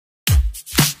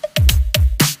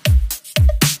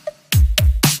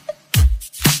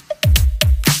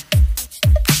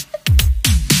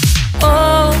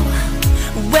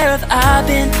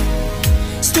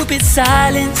stupid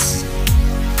silence.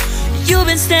 You've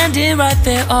been standing right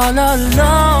there all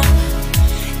along,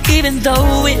 even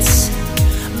though it's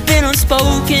been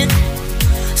unspoken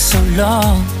so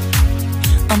long.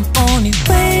 I'm only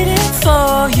waiting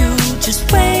for you, just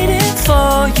waiting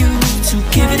for you to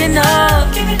give it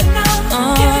enough.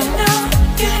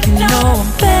 You know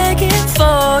I'm begging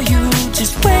for you,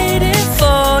 just waiting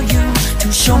for you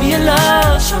to show me your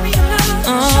love.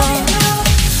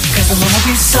 Cause I wanna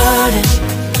be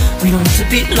certain we don't have to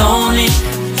be lonely,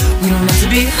 we don't have to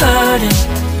be hurting.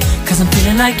 Cause I'm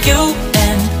feeling like you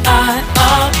and I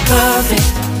are perfect.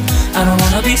 I don't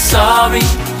wanna be sorry,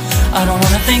 I don't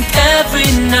wanna think every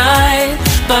night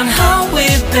about how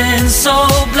we've been so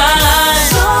blind.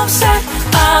 So upset,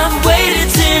 I've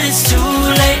waited till it's too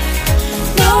late.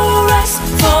 No rest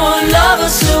for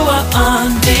lovers who are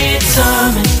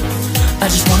undetermined. I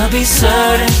just wanna be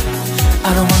certain,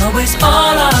 I don't wanna waste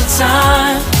all our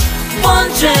time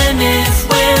wondering if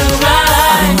we're right.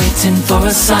 I've been waiting for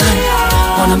a sign,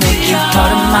 wanna make you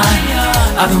part of mine.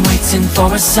 I've been waiting for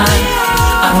a sign,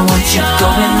 I don't want you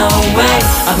going away.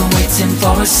 I've been waiting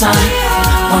for a sign,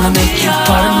 wanna make you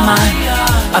part of mine.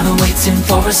 I've been waiting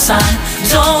for a sign.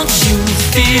 Don't you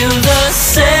feel the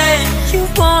same? You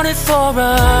want it for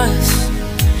us,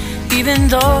 even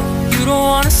though you don't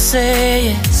wanna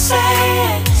say it.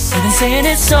 You've been saying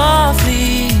it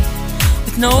softly,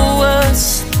 with no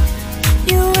words.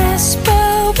 You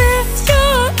whisper with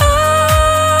your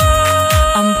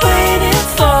eyes. I'm waiting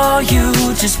for you,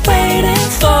 just waiting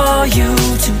for you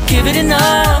to give it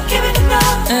enough.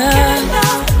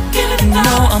 No,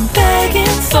 I'm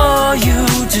begging for you,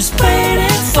 just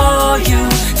waiting for you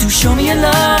to show me your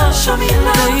love,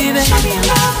 baby.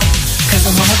 Cause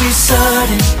I wanna be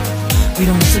certain we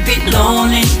don't have to be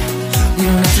lonely, we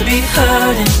don't have to be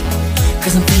hurting.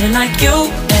 Cause I'm feeling like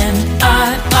you and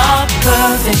I are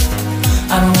perfect.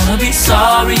 I don't wanna be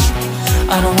sorry,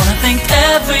 I don't wanna think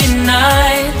every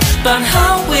night about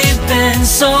how we've been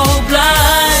so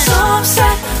blind. So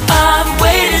upset, I've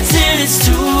waited till it's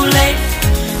too late.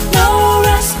 No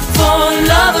rest for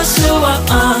lovers who are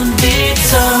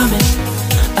undetermined.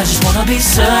 I just wanna be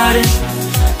certain,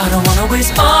 I don't wanna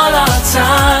waste all our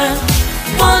time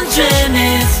wondering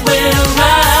if we're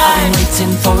right. I've been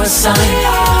waiting for a sign,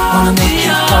 wanna make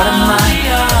you part of mine.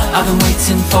 I've been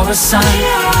waiting for a sign,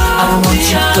 I don't want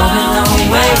you going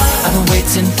away. I've been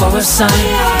waiting for a sign,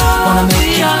 wanna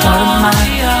make you part of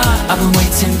mine. I've been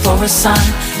waiting for a sign.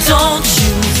 Don't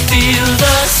you feel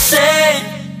the same?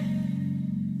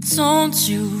 Don't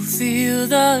you feel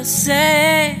the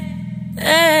same?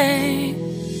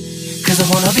 Cause I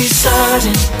wanna be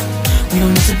certain we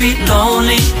don't have to be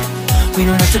lonely, we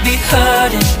don't have to be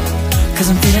hurting. Cause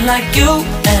I'm feeling like you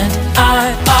and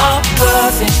I are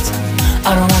perfect.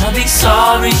 I don't wanna be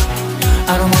sorry,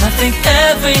 I don't wanna think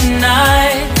every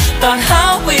night about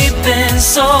how we've been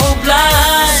so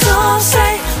blind. So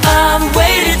say I've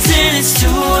waited till it's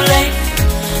too late.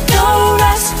 No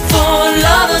rest for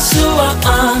lovers who are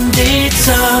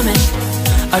undetermined.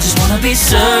 I just wanna be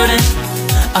certain,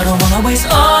 I don't wanna waste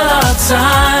all our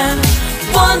time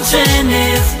wondering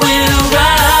if we're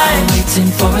right. I've been waiting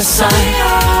for a sign,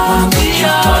 wanna make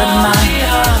you part of mine.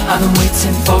 I've been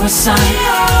waiting for a sign,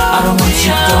 I don't want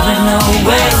you going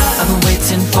away. I've been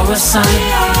waiting for a sign,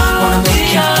 wanna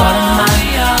make you part of mine.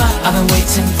 I've been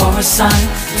waiting for a sign.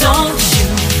 Don't you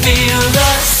feel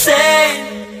the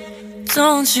same?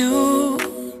 Don't you,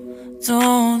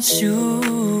 don't you,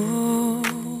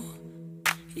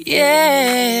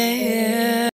 yeah.